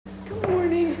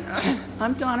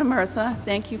I'm Donna Murtha.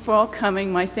 Thank you for all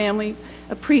coming. My family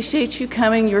appreciates you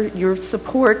coming, your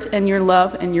support and your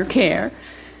love and your care.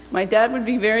 My dad would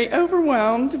be very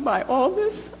overwhelmed by all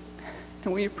this,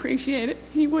 and we appreciate it.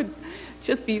 He would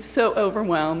just be so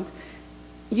overwhelmed.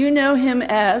 You know him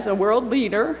as a world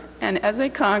leader and as a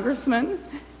congressman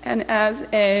and as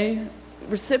a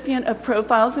recipient of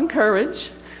Profiles in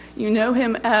Courage. You know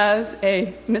him as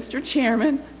a Mr.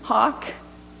 Chairman, Hawk,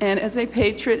 and as a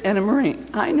patriot and a Marine.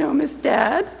 I know him as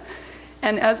Dad,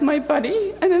 and as my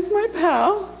buddy and as my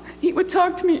pal. He would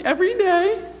talk to me every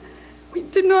day. We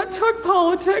did not talk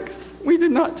politics. We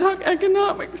did not talk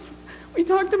economics. We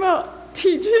talked about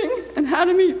teaching and how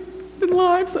to meet the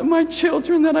lives of my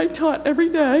children that I taught every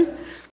day.